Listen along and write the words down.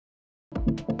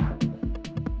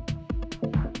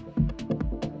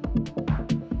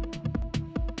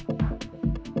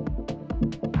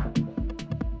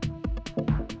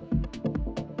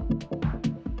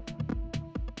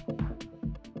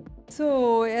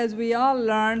So as we all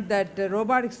learned that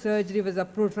robotic surgery was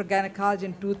approved for gynecology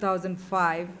in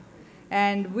 2005,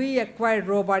 and we acquired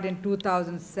robot in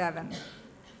 2007.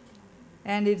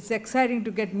 And it's exciting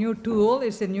to get new tool.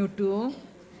 It's a new tool.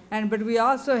 But we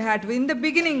also had to, in the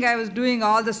beginning, I was doing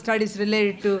all the studies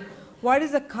related to what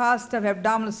is the cost of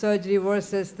abdominal surgery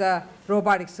versus the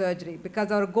robotic surgery,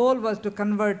 because our goal was to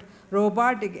convert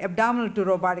robotic, abdominal to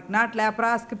robotic, not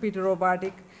laparoscopy to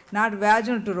robotic, not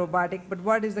vaginal to robotic, but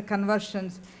what is the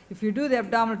conversions? If you do the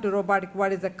abdominal to robotic,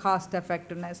 what is the cost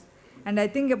effectiveness? And I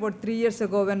think about 3 years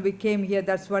ago when we came here,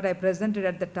 that's what I presented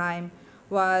at the time,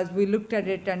 was we looked at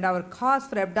it and our cost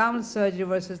for abdominal surgery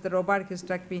versus the robotic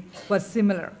hysterectomy was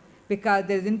similar, because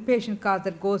there's inpatient cost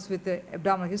that goes with the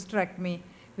abdominal hysterectomy,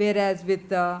 whereas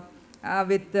with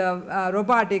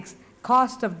robotics,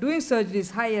 cost of doing surgery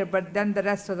is higher, but then the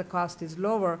rest of the cost is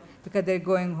lower because they're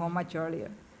going home much earlier.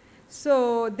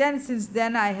 So then, since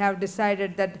then, I have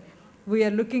decided that we are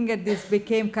looking at this,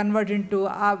 became converted into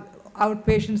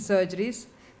outpatient surgeries.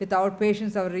 With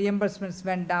outpatients, our reimbursements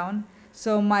went down.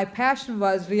 So my passion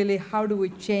was really, how do we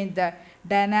change the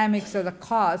dynamics of the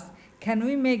cost? Can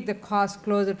we make the cost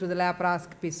closer to the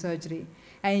laparoscopy surgery?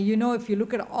 And you know, if you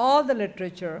look at all the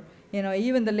literature, you know,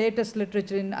 even the latest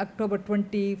literature in October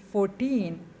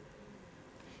 2014,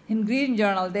 in Green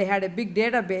Journal, they had a big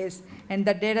database, and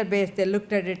that database, they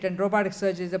looked at it, and robotic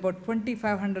surgery is about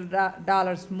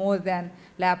 $2,500 more than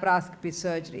laparoscopy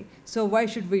surgery. So why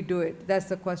should we do it? That's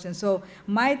the question. So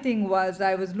my thing was,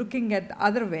 I was looking at the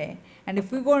other way, and if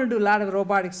we're going to do a lot of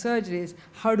robotic surgeries,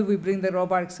 how do we bring the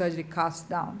robotic surgery costs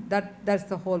down? That's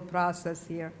the whole process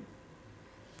here.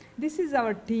 This is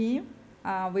our team.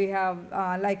 We have,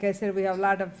 like I said, we have a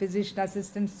lot of physician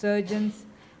assistants, surgeons,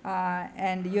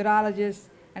 and urologists,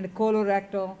 and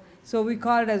colorectal. So we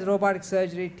call it as robotic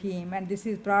surgery team. And this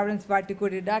is Providence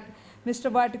Vattikuti. Mr.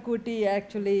 Vattikuti,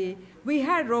 actually, we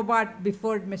had robot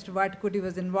before Mr. Vattikuti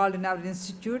was involved in our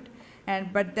institute.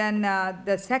 But then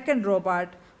the second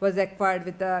robot was acquired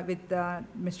with Mr.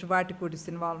 Vattikuti's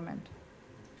involvement.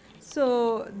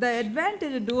 So the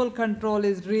advantage of dual control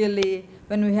is really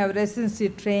when we have residency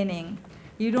training.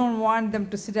 You don't want them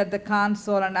to sit at the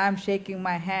console and I'm shaking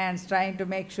my hands trying to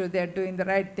make sure they're doing the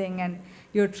right thing, and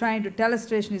you're trying to,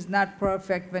 telestration is not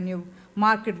perfect. When you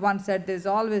mark it one side, there's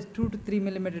always 2 to 3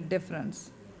 millimeter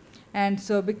difference. And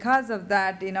so because of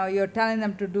that, you know, you're telling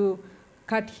them to do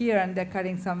cut here and they're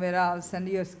cutting somewhere else, and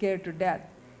you're scared to death.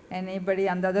 Anybody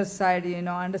on the other side, you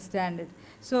know, understand it.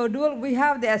 So dual, we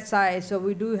have the SI, so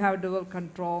we do have dual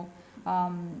control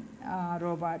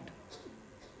robot.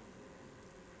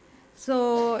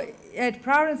 So at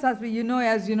Providence Hospital, you know,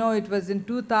 as you know, it was in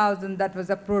 2000 that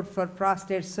was approved for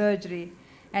prostate surgery,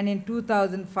 and in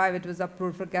 2005 it was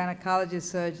approved for gynecology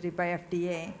surgery by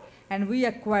FDA. And we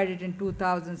acquired it in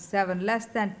 2007, less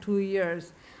than 2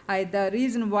 years. The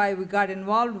reason why we got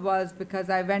involved was because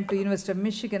I went to University of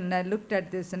Michigan and I looked at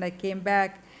this, and I came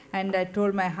back and I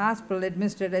told my hospital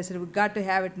administrator, I said, we've got to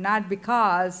have it, not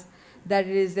because that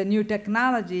it is a new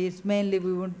technology. It's mainly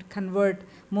we want to convert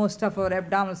most of our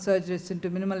abdominal surgeries into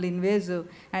minimally invasive,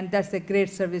 and that's a great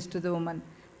service to the woman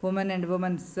and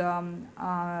women's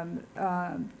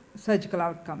surgical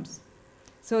outcomes.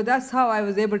 So that's how I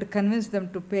was able to convince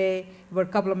them to pay about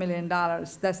a couple of $1 million.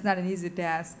 That's not an easy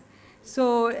task.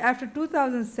 So after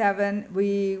 2007,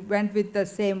 we went with the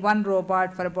same one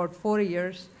robot for about 4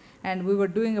 years, and we were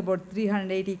doing about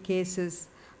 380 cases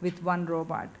with one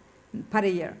robot per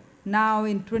year. Now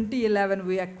in 2011,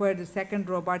 we acquired the second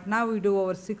robot. Now we do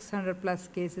over 600 plus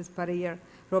cases per year,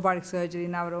 robotic surgery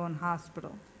in our own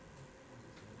hospital.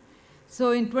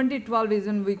 So in 2012 is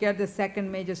when we got the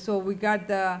second major. So we talked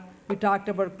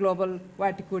about Global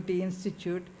Vattikuti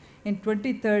Institute. In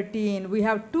 2013, we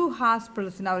have 2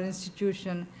 hospitals in our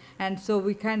institution, and so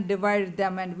we kind of divided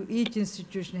them, and each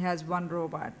institution has one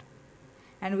robot.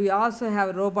 And we also have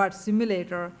a robot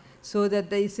simulator, so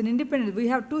that it's an independent. We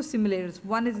have 2 simulators.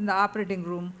 One is in the operating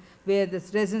room where the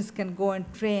residents can go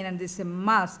and train, and it's a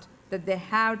must that they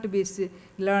have to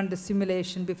learn the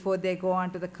simulation before they go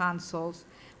on to the consoles.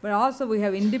 But also we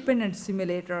have independent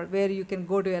simulator where you can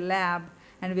go to a lab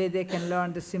and where they can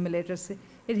learn the simulators.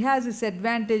 It has its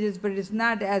advantages, but it's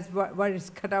not as what it's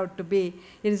cut out to be.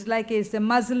 It is like it's a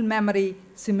muscle memory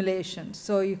simulation,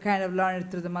 so you kind of learn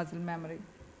it through the muscle memory.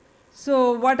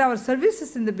 So what our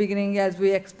services in the beginning, as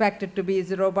we expected to be,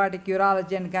 is robotic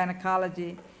urology and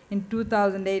gynecology. In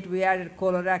 2008, we added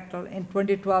colorectal. In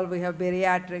 2012, we have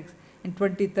bariatrics. In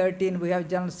 2013, we have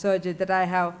general surgery that I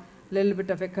have a little bit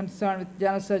of a concern with.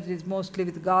 General surgery is mostly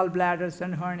with gallbladders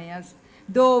and hernias.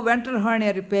 Though ventral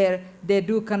hernia repair, they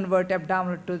do convert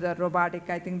abdominal to the robotic.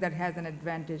 I think that has an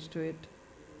advantage to it.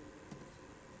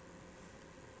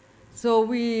 So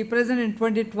we presented in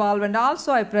 2012, and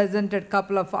also I presented a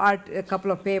couple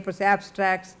of papers,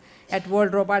 abstracts at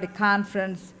World Robotic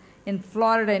Conference in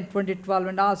Florida in 2012,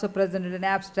 and also presented an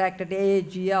abstract at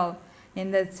AAGL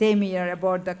in the same year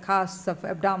about the costs of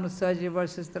abdominal surgery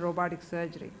versus the robotic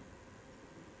surgery.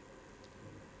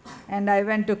 And I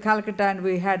went to Calcutta, and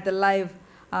we had the live,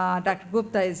 Dr.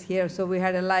 Gupta is here, so we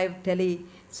had a live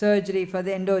tele-surgery for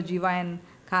the Indo-GYN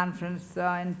conference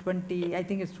in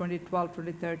 2012,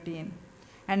 2013.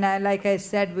 And like I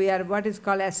said, we are what is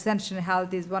called Ascension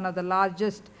Health, is one of the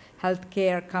largest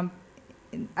healthcare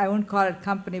I won't call it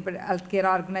company, but healthcare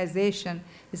organization.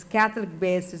 Is Catholic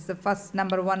based. It's the first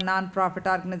 #1 nonprofit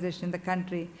organization in the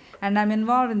country. And I'm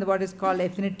involved in what is called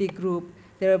Affinity Group.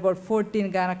 There are about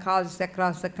 14 gynecologists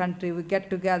across the country. We get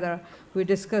together, we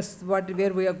discuss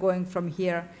where we are going from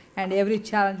here. And every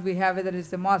challenge we have, whether it's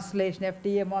the modulation,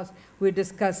 FDA, we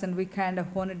discuss, and we kind of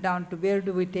hone it down to where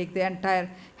do we take the entire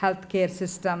healthcare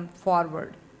system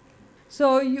forward.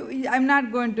 So I'm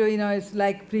not going to, it's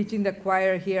like preaching the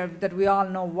choir here, that we all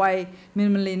know why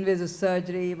minimally invasive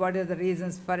surgery, what are the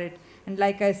reasons for it. And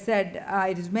like I said,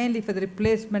 it is mainly for the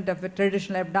replacement of a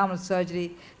traditional abdominal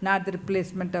surgery, not the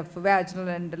replacement of vaginal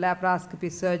and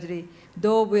laparoscopy surgery.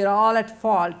 Though we're all at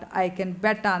fault, I can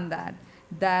bet on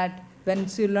that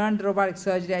once you learn the robotic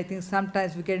surgery, I think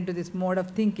sometimes we get into this mode of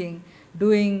thinking,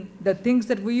 doing the things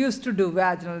that we used to do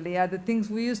vaginally, or the things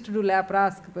we used to do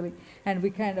laparoscopically, and we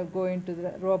kind of go into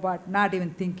the robot, not even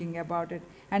thinking about it.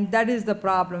 And that is the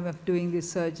problem of doing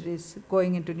these surgeries,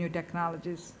 going into new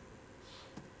technologies.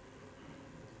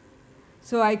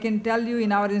 So I can tell you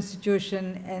in our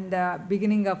institution, in the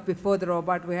beginning of before the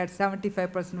robot, we had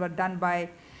 75% were done by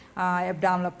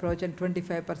abdominal approach and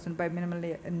 25% by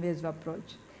minimally invasive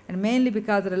approach. And mainly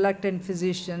because reluctant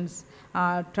physicians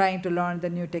are trying to learn the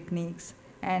new techniques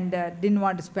and didn't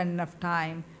want to spend enough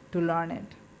time to learn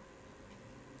it.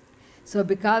 So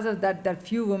because of that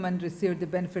few women received the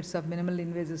benefits of minimally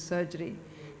invasive surgery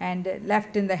and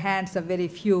left in the hands of very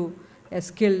few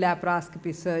skilled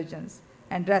laparoscopy surgeons,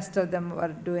 and rest of them were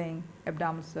doing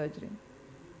abdominal surgery.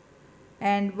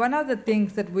 And one of the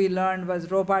things that we learned was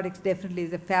robotics definitely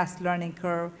is a fast learning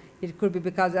curve. It could be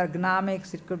because of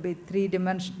ergonomics, it could be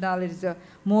three-dimensional, it is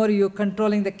more you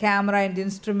controlling the camera and the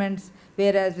instruments,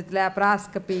 whereas with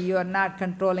laparoscopy, you are not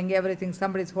controlling everything.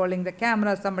 Somebody's holding the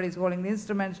camera, somebody's holding the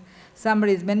instruments,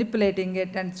 somebody's manipulating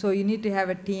it, and so you need to have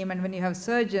a team. And when you have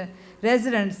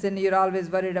residents, then you're always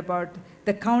worried about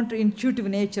the counterintuitive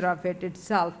nature of it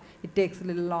itself. It takes a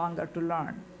little longer to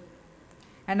learn.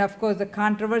 And of course, the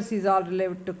controversy is all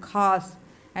related to cost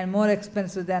and more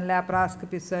expensive than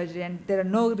laparoscopy surgery. And there are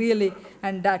no really,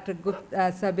 and Dr.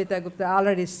 Sabita Gupta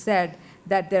already said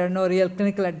that there are no real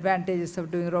clinical advantages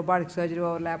of doing robotic surgery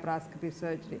over laparoscopy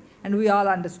surgery. And we all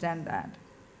understand that.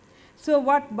 So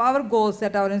what our goals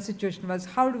at our institution was,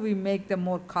 how do we make them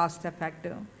more cost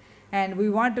effective? And we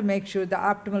want to make sure the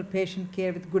optimal patient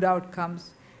care with good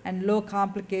outcomes and low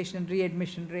complication and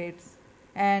readmission rates.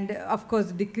 And of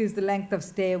course, decrease the length of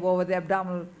stay over the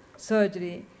abdominal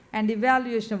surgery, and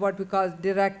evaluation of what we call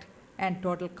direct and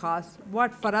total cost.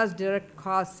 What for us direct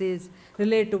cost is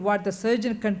related to what the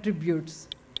surgeon contributes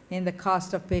in the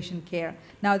cost of patient care.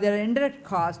 Now there are indirect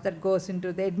costs that goes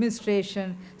into the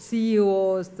administration,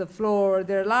 CEOs, the floor.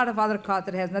 There are a lot of other costs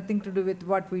that has nothing to do with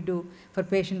what we do for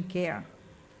patient care.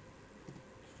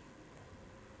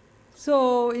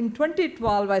 So in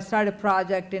 2012, I started a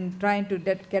project in trying to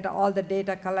get all the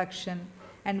data collection,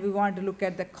 and we want to look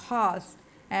at the cost.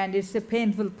 And it's a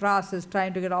painful process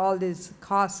trying to get all this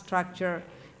cost structure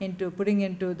putting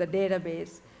into the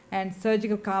database. And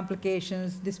surgical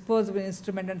complications, disposable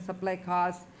instrument and supply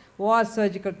costs, was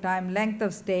surgical time, length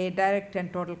of stay, direct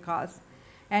and total costs.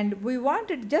 And we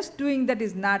wanted, just doing that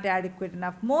is not adequate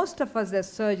enough. Most of us as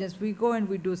surgeons, we go and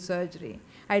we do surgery.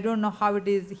 I don't know how it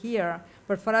is here,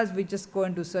 but for us, we just go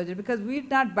and do surgery because we're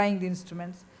not buying the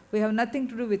instruments. We have nothing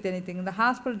to do with anything. The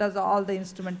hospital does all the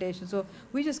instrumentation. So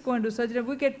we just go and do surgery.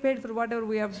 We get paid for whatever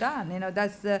we have done.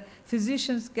 That's the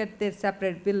physicians get their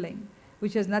separate billing,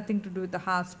 which has nothing to do with the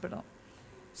hospital.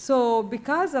 So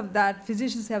because of that,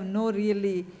 physicians have no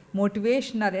really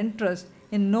motivation or interest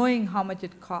in knowing how much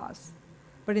it costs.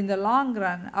 But in the long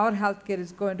run, our healthcare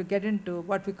is going to get into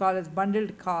what we call as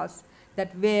bundled costs,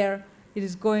 that where it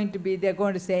is going to be, they're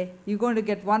going to say, you're going to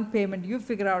get one payment, you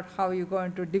figure out how you're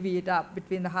going to divvy it up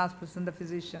between the hospitals and the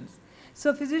physicians.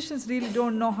 So physicians really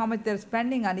don't know how much they're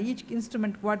spending on each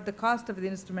instrument, what the cost of the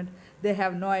instrument, they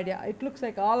have no idea. It looks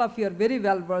like all of you are very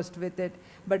well versed with it,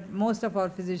 but most of our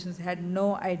physicians had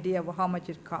no idea of how much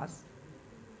it costs.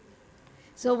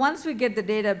 So once we get the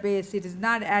database, it is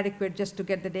not adequate just to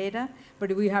get the data,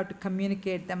 but we have to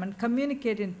communicate them and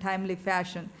communicate in timely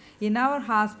fashion. In our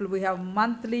hospital, we have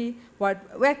monthly,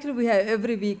 actually we have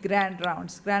every week grand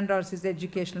rounds. Grand rounds is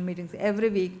educational meetings. Every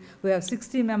week we have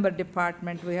 60-member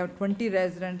department, we have 20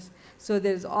 residents, so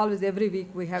there's always every week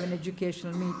we have an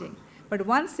educational meeting. But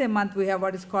once a month we have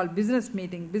what is called business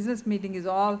meeting. Business meeting is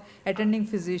all attending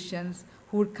physicians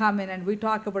who would come in, and we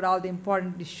talk about all the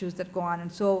important issues that go on. And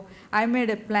so I made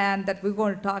a plan that we're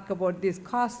going to talk about these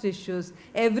cost issues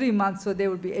every month, so they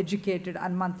would be educated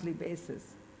on a monthly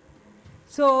basis.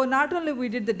 So not only we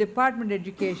did the department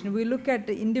education, we look at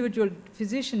the individual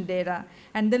physician data,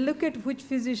 and then look at which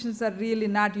physicians are really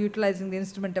not utilizing the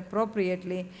instrument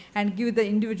appropriately, and give the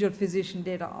individual physician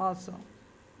data also.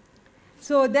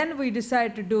 So then we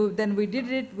decided to do, then we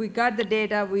did it, we got the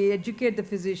data, we educate the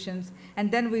physicians, and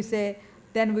then we say,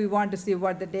 then we want to see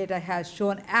what the data has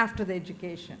shown after the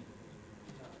education.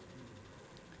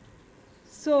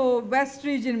 So West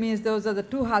region means those are the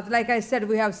two hospitals. Like I said,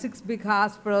 we have 6 big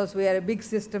hospitals. We are a big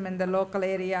system in the local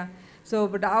area. So,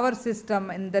 but our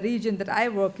system in the region that I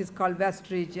work is called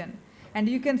West region. And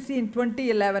you can see in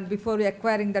 2011, before we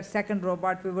acquiring that second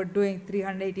robot, we were doing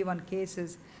 381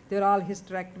 cases. They're all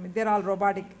hysterectomy. They're all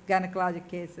robotic gynecologic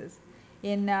cases.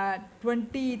 In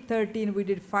 2013, we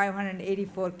did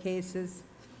 584 cases.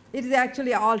 It is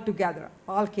actually all together,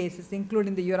 all cases,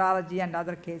 including the urology and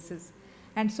other cases.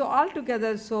 And so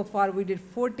altogether, so far, we did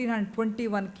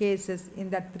 1,421 cases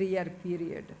in that 3-year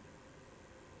period.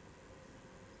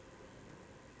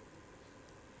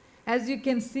 As you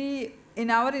can see, in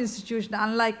our institution,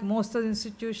 unlike most of the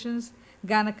institutions,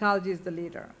 gynecology is the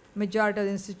leader. Majority of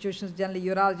the institutions, generally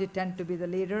urology, tend to be the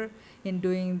leader in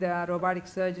doing the robotic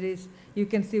surgeries. You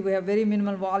can see we have very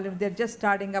minimal volume. They're just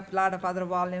starting up a lot of other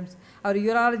volumes. Our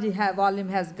urology volume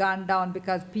has gone down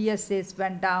because PSAs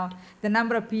went down. The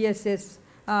number of PSAs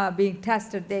being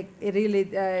tested,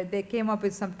 they came up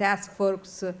with some task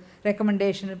force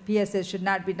recommendation. PSAs should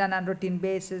not be done on routine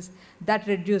basis. That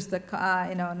reduced the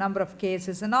number of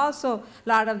cases. And also, a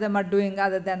lot of them are doing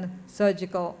other than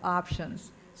surgical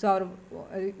options. So our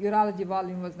urology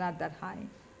volume was not that high.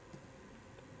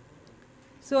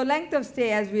 So length of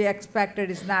stay, as we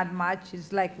expected, is not much.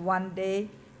 It's like 1 day,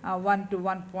 1 to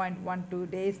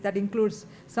 1.12 days. That includes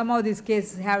some of these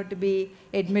cases have to be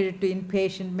admitted to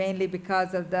inpatient, mainly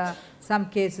because of some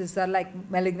cases are like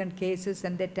malignant cases,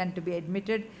 and they tend to be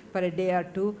admitted for a day or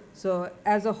two. So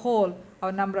as a whole,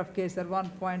 our number of cases are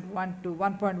 1.1 to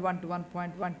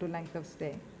 1.12 length of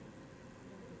stay.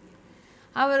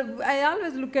 I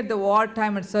always look at the war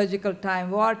time and surgical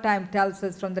time. War time tells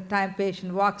us from the time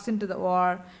patient walks into the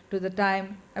war to the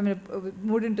time,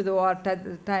 moved into the war to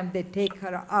the time they take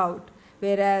her out,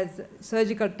 whereas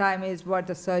surgical time is what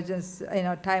the surgeon's,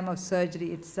 time of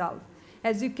surgery itself.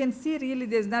 As you can see, really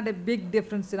there's not a big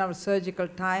difference in our surgical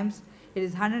times. It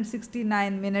is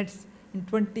 169 minutes in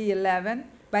 2011.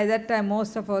 By that time,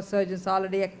 most of our surgeons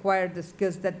already acquired the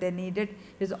skills that they needed.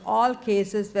 It's all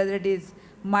cases, whether it is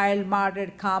mild,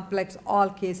 moderate, complex, all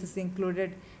cases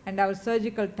included. And our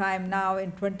surgical time now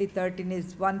in 2013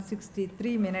 is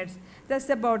 163 minutes. That's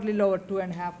about a little over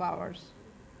 2.5 hours.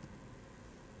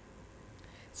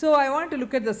 So I want to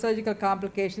look at the surgical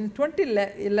complications.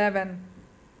 2011,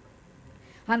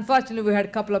 unfortunately, we had a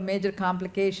couple of major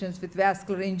complications with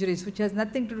vascular injuries, which has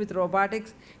nothing to do with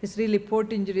robotics. It's really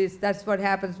port injuries. That's what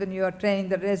happens when you are training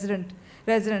the residents.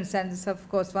 And of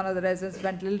course, one of the residents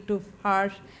went a little too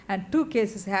harsh, and 2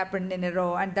 cases happened in a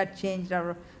row, and that changed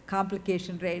our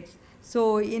complication rates.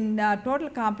 So in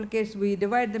total complications, we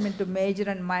divide them into major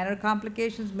and minor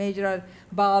complications. Major are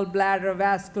bowel, bladder,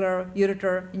 vascular,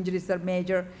 ureter injuries are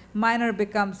major. Minor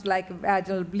becomes like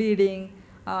vaginal bleeding.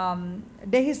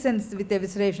 Dehiscence with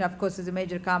evisceration, of course, is a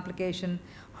major complication.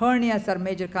 Hernias are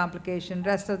major complication.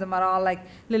 Rest of them are all like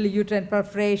little uterine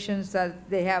perforations.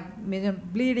 They have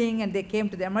bleeding, and they came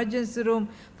to the emergency room.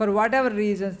 For whatever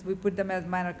reasons, we put them as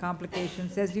minor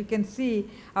complications. As you can see,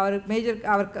 our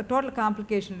total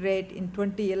complication rate in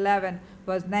 2011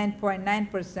 was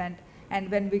 9.9%, and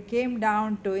when we came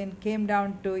down to in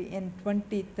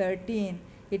 2013,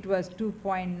 it was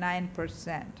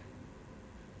 2.9%.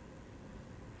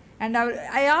 And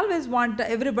I always want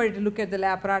everybody to look at the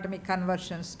laparotomy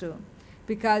conversions too,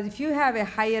 because if you have a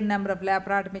higher number of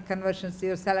laparotomy conversions,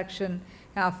 your selection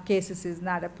of cases is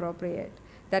not appropriate.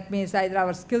 That means either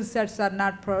our skill sets are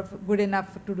not good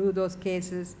enough to do those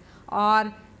cases,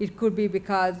 or it could be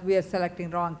because we are selecting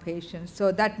wrong patients.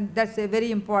 So that's a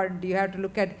very important. You have to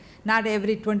look at not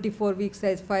every 24-week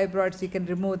size fibroids you can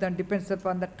remove them. Depends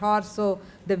upon the torso,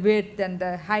 the width, and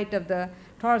the height of the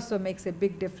torso makes a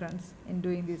big difference in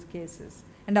doing these cases.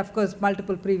 And of course,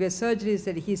 multiple previous surgeries,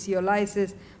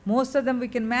 adhesiolysis, most of them we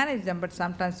can manage them, but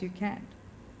sometimes you can't.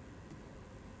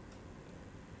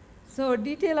 So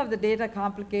detail of the data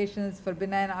complications for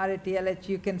benign RATLH,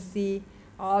 you can see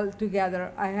all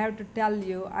together. I have to tell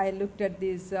you, I looked at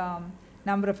these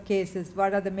number of cases.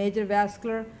 What are the major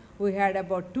vascular? We had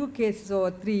about 2 cases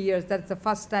over 3 years. That's the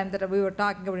first time that we were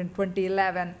talking about in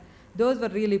 2011. Those were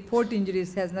really port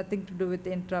injuries, has nothing to do with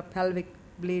intrapelvic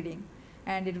bleeding.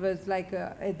 And it was like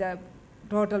the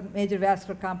total major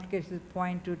vascular complications is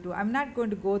 0.22. I'm not going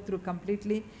to go through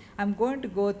completely. I'm going to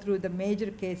go through the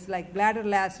major cases, like bladder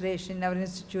laceration in our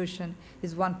institution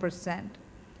is 1%.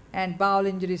 And bowel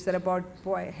injuries are about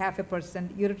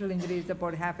 0.5%. Ureteral injuries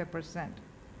about 0.5%.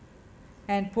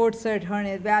 And port side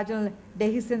hernia, vaginal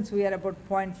dehiscence, we are about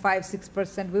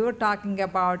 0.56%. We were talking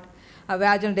about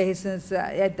vaginal dehiscence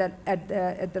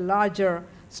at the larger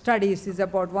studies is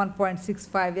about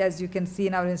 1.65. As you can see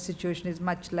in our institution is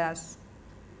much less.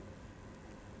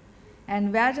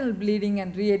 And vaginal bleeding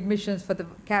and readmissions for the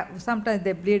sometimes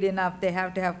they bleed enough, they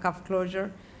have to have cuff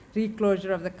closure.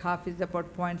 Reclosure of the cuff is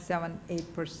about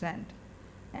 0.78%.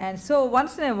 And so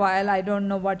once in a while, I don't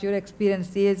know what your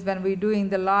experience is when we're doing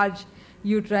the large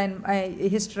uterine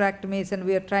hysterectomies and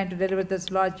we are trying to deliver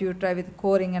this large uteri with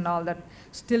coring and all that.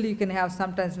 Still you can have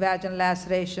sometimes vaginal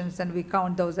lacerations, and we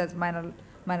count those as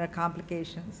minor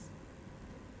complications.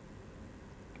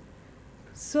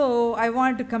 So I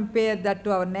want to compare that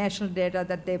to our national data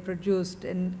that they produced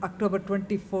in October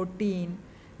 2014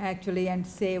 actually, and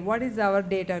say what is our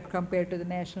data compared to the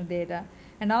national data,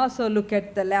 and also look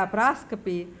at the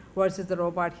laparoscopy versus the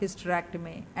robotic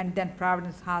hysterectomy, and then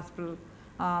Providence Hospital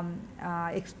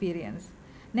experience.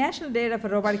 National data for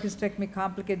robotic hysterectomy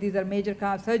complicated, these are major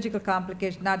surgical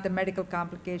complications, not the medical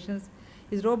complications,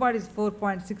 is robot is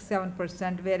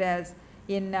 4.67%, whereas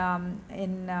in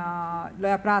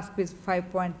laparoscopy is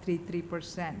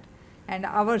 5.33%. And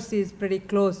ours is pretty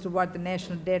close to what the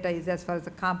national data is as far as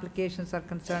the complications are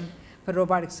concerned for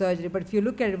robotic surgery. But if you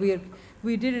look at it,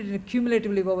 we did it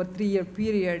cumulatively over a 3-year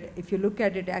period. If you look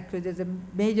at it, actually there's a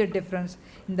major difference.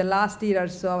 In the last year or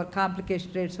so, our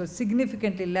complication rates were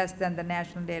significantly less than the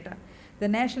national data. The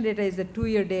national data is the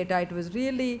 2-year data. It was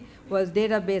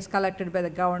database collected by the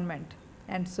government.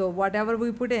 And so whatever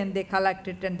we put in, they collect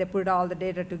it and they put all the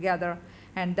data together.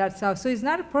 And that's how, so it's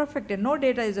not a perfect data. No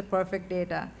data is a perfect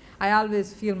data. I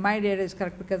always feel my data is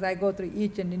correct because I go through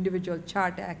each and individual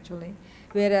chart actually.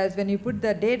 Whereas when you put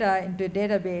the data into a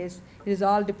database, it is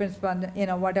all depends upon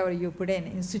whatever you put in.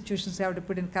 Institutions have to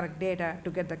put in correct data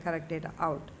to get the correct data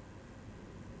out.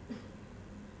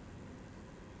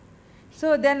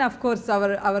 So then, of course,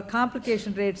 our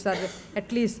complication rates are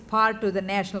at least par to the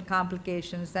national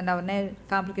complications, and our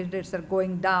complication rates are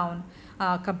going down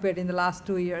compared in the last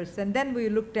 2 years. And then we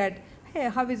looked at, hey,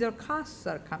 how is our costs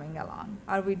are coming along?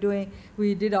 Are we doing,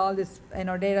 we did all this in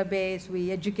our database, we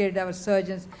educated our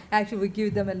surgeons. Actually, we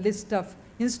give them a list of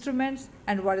instruments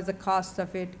and what is the cost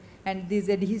of it. And these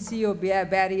adhesive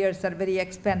barriers are very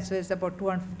expensive, it's about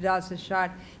 $250 a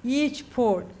shot. Each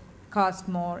port costs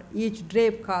more, each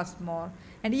drape costs more,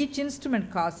 and each instrument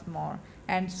costs more.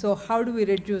 And so how do we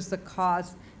reduce the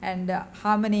cost, and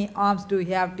how many arms do we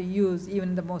have to use even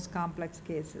in the most complex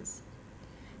cases?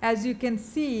 As you can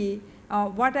see,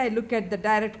 what I look at the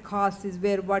direct cost is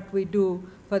where what we do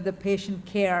for the patient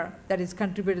care that is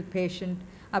contributed patient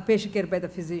care by the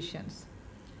physicians.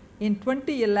 In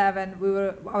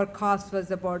 2011, our cost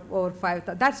was about over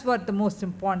 $5,000. That's what the most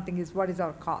important thing is, what is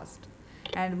our cost?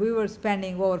 And we were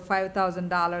spending over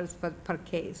 $5,000 per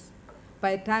case.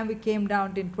 By the time we came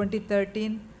down to in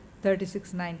 2013,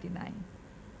 $36.99.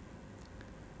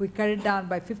 We cut it down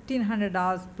by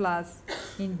 $1,500 plus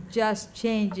in just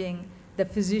changing the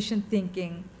physician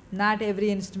thinking. Not every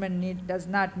instrument does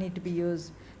not need to be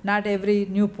used. Not every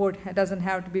new port doesn't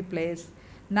have to be placed.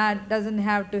 Doesn't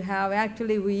have to have,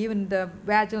 actually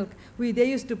they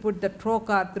used to put the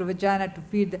trocar through vagina to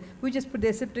feed, we just put the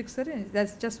aseptic syringe,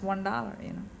 that's just $1,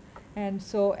 And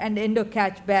so, and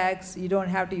endo-catch bags, you don't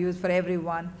have to use for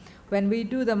everyone. When we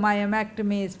do the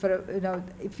myomectomies for,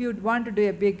 if you want to do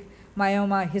a big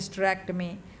myoma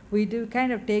hysterectomy, we do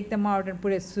kind of take them out and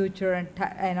put a suture and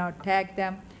tag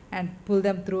them and pull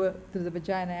them through the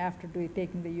vagina after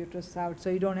taking the uterus out, so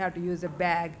you don't have to use a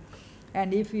bag.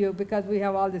 And if you, because we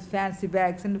have all these fancy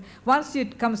bags, and once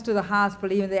it comes to the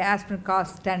hospital, even the aspirin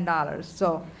costs $10.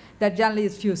 So that generally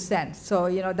is few cents. So,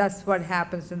 that's what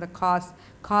happens in the cost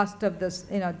of this,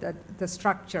 the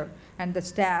structure and the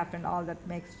staff and all that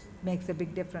makes a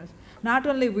big difference. Not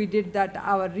only we did that,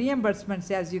 our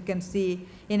reimbursements, as you can see,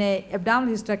 in a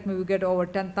abdominal hysterectomy, we get over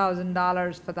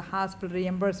 $10,000 for the hospital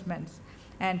reimbursements.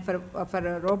 And for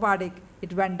a robotic,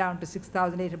 it went down to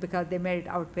 $6,800 because they made it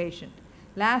outpatient.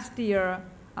 Last year,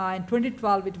 in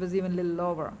 2012, it was even a little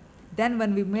lower. Then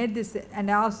when we made this, and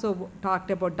I also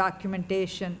talked about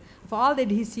documentation for all the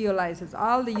adhesiolysis,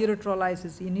 all the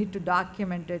ureterolysis, you need to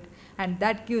document it, and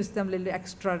that gives them a little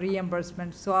extra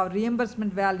reimbursement. So our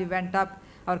reimbursement value went up,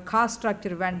 our cost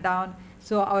structure went down,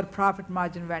 so our profit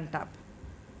margin went up.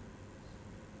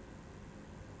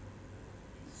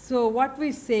 So what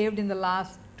we saved in the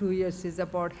last 2 years is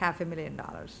about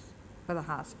 $500,000 for the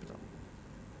hospital.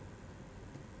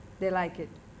 They like it.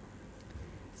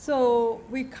 So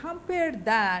we compared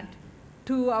that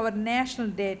to our national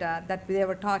data that they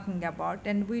were talking about,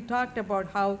 and we talked about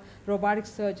how robotic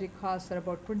surgery costs are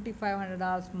about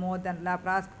 $2,500 more than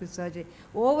laparoscopy surgery.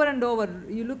 Over and over,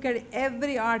 you look at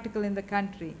every article in the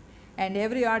country, and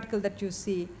every article that you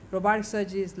see, robotic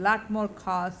surgery is a lot more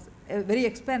cost, very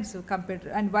expensive compared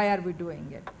to, and why are we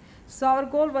doing it? So our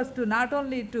goal was to not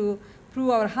only to prove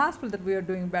our hospital that we are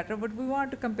doing better, but we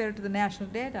want to compare it to the national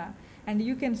data. And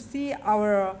you can see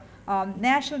our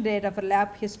national data for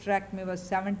lap hysterectomy was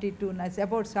 72, it's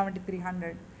about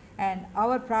 7,300. And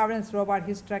our Providence robot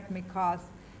hysterectomy cost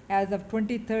as of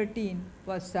 2013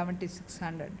 was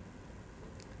 7,600.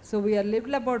 So we are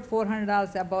little about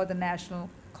 $400 above the national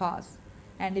cost.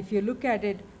 And if you look at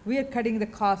it, we are cutting the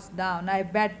cost down. I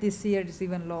bet this year it's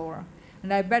even lower.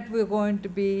 And I bet we're going to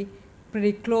be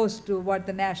pretty close to what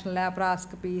the national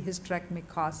laparoscopy hysterectomy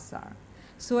costs are.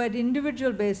 So at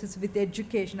individual basis with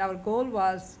education, our goal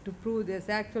was to prove this.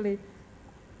 Actually,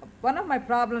 one of my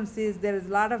problems is there is a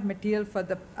lot of material for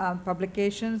the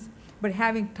publications, but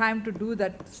having time to do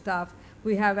that stuff,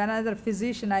 we have another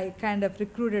physician I kind of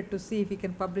recruited to see if he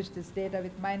can publish this data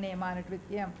with my name on it with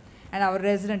him and our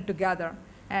resident together.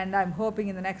 And I'm hoping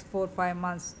in the next 4 or 5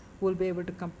 months, we'll be able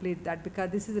to complete that, because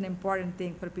this is an important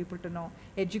thing for people to know.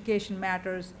 Education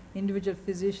matters, individual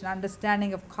physician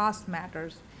understanding of cost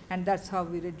matters, and that's how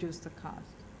we reduce the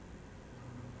cost.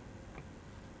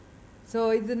 So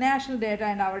it's the national data,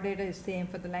 and our data is same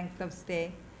for the length of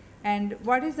stay. And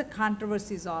what is the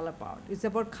controversy is all about? It's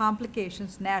about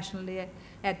complications nationally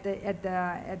at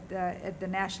the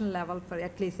national level, for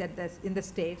at least in the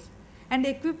states. And the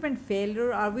equipment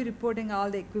failure, are we reporting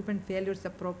all the equipment failures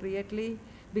appropriately?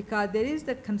 Because there is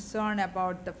the concern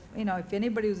about the, if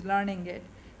anybody is learning it,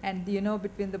 and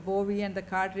between the Bowie and the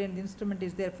Cartridge and the instrument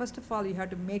is there, first of all, you have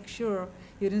to make sure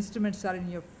your instruments are in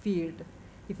your field.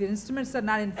 If your instruments are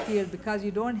not in field, because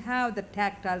you don't have the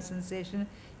tactile sensation,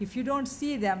 if you don't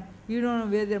see them, you don't know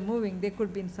where they're moving, they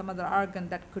could be in some other organ,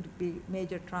 that could be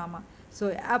major trauma.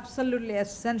 So absolutely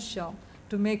essential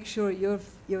to make sure your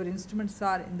instruments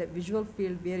are in the visual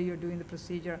field where you're doing the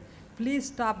procedure. Please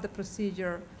stop the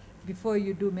procedure before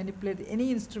you do manipulate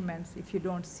any instruments if you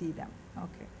don't see them.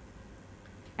 Okay.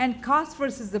 And cost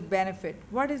versus the benefit.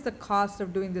 What is the cost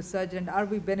of doing the surgery, and are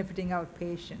we benefiting our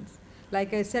patients?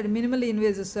 Like I said, minimally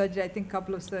invasive surgery, I think a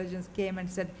couple of surgeons came and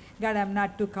said, God, I'm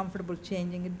not too comfortable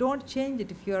changing it. Don't change it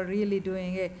if you're really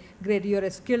doing a great, you're a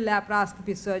skilled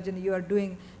laparoscopy surgeon, you are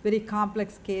doing very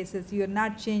complex cases, you're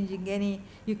not changing any,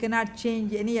 you cannot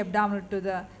change any abdominal to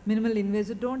the minimally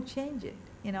invasive, don't change it,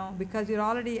 because you're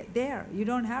already there. You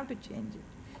don't have to change it.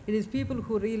 It is people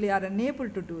who really are unable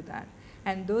to do that.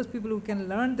 And those people who can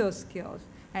learn those skills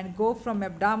and go from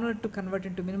abdominal to convert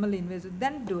into minimally invasive,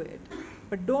 then do it.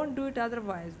 But don't do it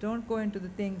otherwise. Don't go into the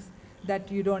things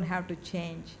that you don't have to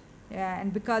change.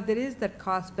 And because there is that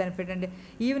cost benefit, and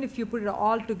even if you put it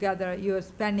all together, you're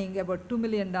spending about $2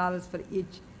 million for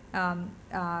each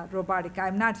robotic.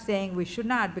 I'm not saying we should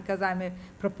not, because I'm a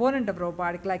proponent of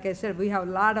robotic. Like I said, we have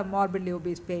a lot of morbidly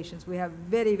obese patients. We have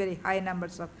very, very high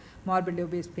numbers of morbidly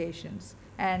obese patients.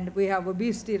 And we have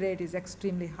obesity rate is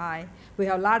extremely high. We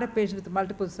have a lot of patients with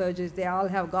multiple surgeries. They all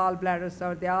have gallbladders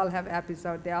out, they all have apis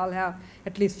out, they all have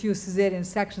at least few cesarean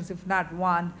sections, if not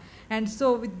one. And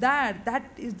so with that,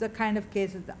 that is the kind of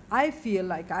cases that I feel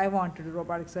like I want to do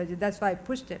robotic surgery. That's why I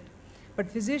pushed it. But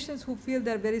physicians who feel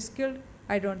they're very skilled,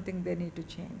 I don't think they need to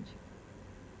change.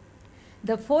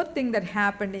 The fourth thing that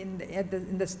happened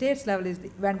in the states level is the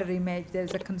vendor image.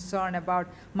 There's a concern about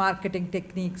marketing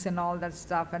techniques and all that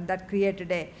stuff, and that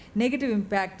created a negative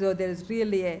impact, though there is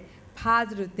really a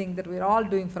positive thing that we're all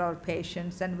doing for our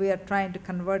patients, and we are trying to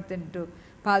convert them to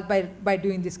by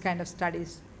doing this kind of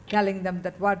studies telling them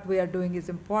that what we are doing is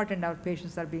important, our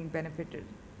patients are being benefited.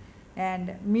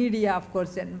 And media, of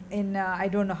course, I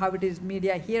don't know how it is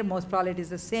media here, most probably it is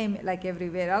the same like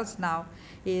everywhere else now,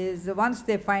 is once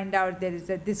they find out there is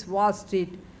this Wall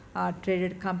Street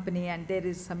traded company and there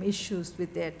is some issues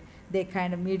with it, they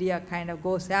media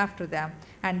goes after them,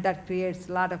 and that creates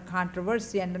a lot of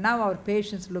controversy. And now our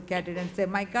patients look at it and say,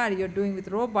 my God, you're doing with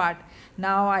robot.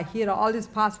 Now I hear all these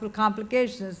possible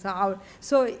complications.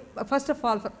 So first of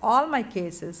all, for all my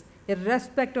cases,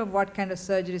 irrespective of what kind of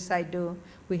surgeries I do,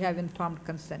 we have informed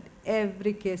consent.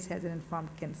 Every case has an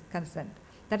informed consent.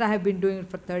 That I have been doing it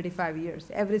for 35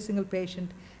 years. Every single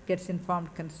patient gets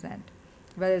informed consent.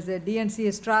 Whether it's a DNC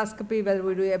hysteroscopy, whether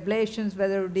we do ablations,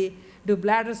 whether we do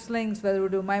bladder slings, whether we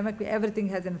do myomectomy, everything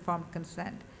has informed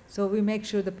consent. So we make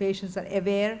sure the patients are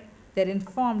aware, they're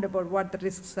informed about what the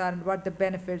risks are and what the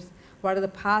benefits, what are the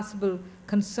possible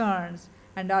concerns,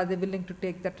 and are they willing to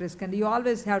take that risk. And you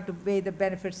always have to weigh the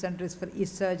benefits and risks for each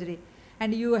surgery.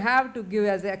 And you have to give,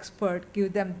 as an expert,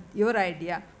 give them your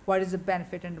idea, what is the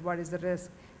benefit and what is the risk,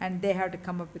 and they have to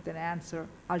come up with an answer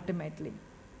ultimately.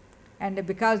 And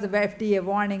because of the FDA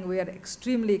warning, we are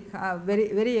extremely,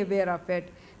 very, very aware of it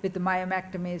with the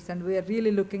myomectomies, and we are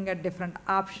really looking at different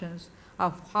options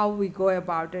of how we go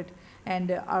about it.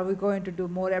 And are we going to do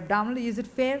more abdominal? Is it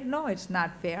fair? No, it's not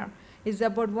fair. It's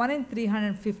about 1 in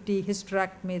 350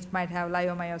 hysterectomies might have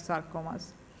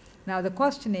leiomyosarcomas. Now the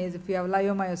question is, if you have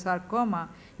leiomyosarcoma,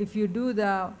 if you do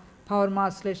the power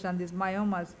modulation on these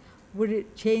myomas, would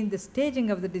it change the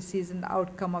staging of the disease and the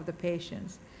outcome of the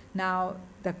patients? Now,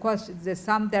 the question, there's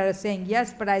some that are saying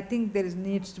yes, but I think there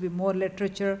needs to be more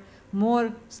literature,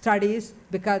 more studies,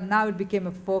 because now it became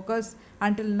a focus.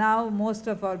 Until now, most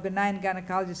of our benign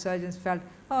gynecology surgeons felt,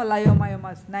 oh,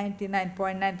 leiomyomas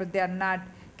 99.9, but they are not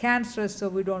cancerous, so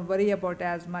we don't worry about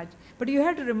as much. But you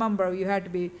have to remember, you have to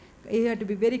be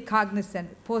very cognizant,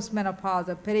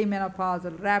 postmenopausal,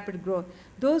 perimenopausal, rapid growth.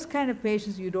 Those kind of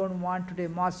patients you don't want to do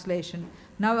modulation.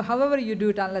 Now, however you do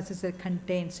it, unless it's a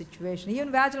contained situation.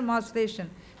 Even vaginal modulation,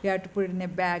 you have to put it in a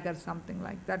bag or something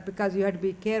like that, because you have to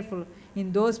be careful.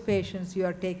 In those patients, you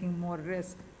are taking more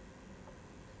risk.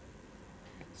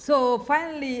 So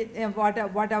finally,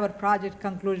 what our project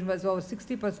conclusion was, over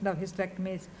 60% of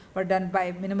hysterectomies were done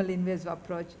by minimally invasive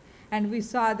approach. And we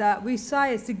saw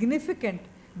a significant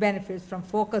benefits from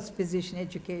focused physician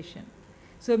education.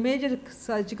 So major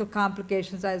surgical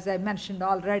complications, as I mentioned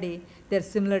already, they're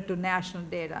similar to national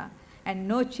data, and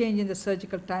no change in the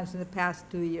surgical times in the past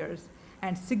 2 years,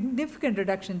 and significant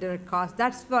reduction in direct costs.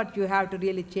 That's what you have to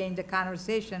really change the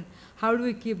conversation. How do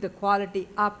we keep the quality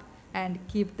up and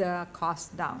keep the costs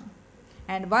down?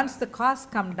 And once the costs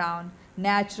come down,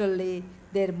 naturally,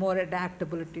 there's more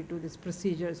adaptability to these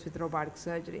procedures with robotic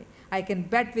surgery. I can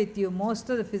bet with you most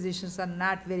of the physicians are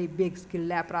not very big skilled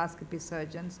laparoscopy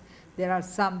surgeons. There are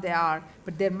some they are,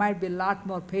 but there might be a lot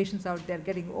more patients out there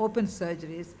getting open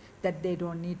surgeries that they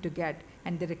don't need to get,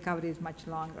 and the recovery is much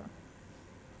longer.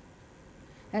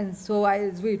 And so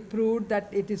as we proved that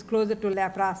it is closer to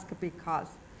laparoscopy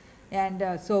cost.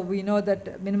 And so we know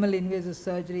that minimally invasive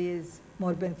surgery is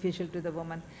more beneficial to the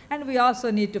woman. And we also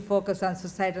need to focus on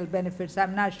societal benefits.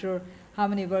 I'm not sure how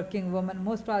many working women,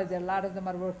 most probably there are a lot of them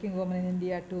are working women in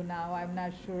India too now. I'm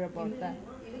not sure about that.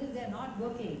 Even if they're not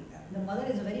working, the mother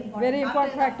is a very very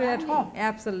important factor at home,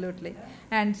 absolutely.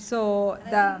 And so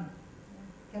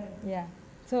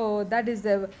so that is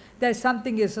there's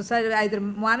something is society, either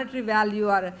monetary value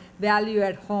or value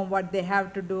at home, what they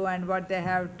have to do and what they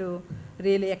have to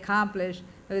really accomplish.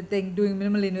 I think doing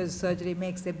minimally invasive surgery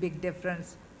makes a big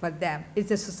difference for them.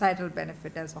 It's a societal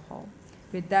benefit as a whole.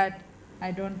 With that,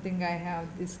 I don't think I have,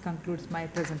 this concludes my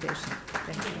presentation.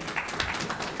 Thank you.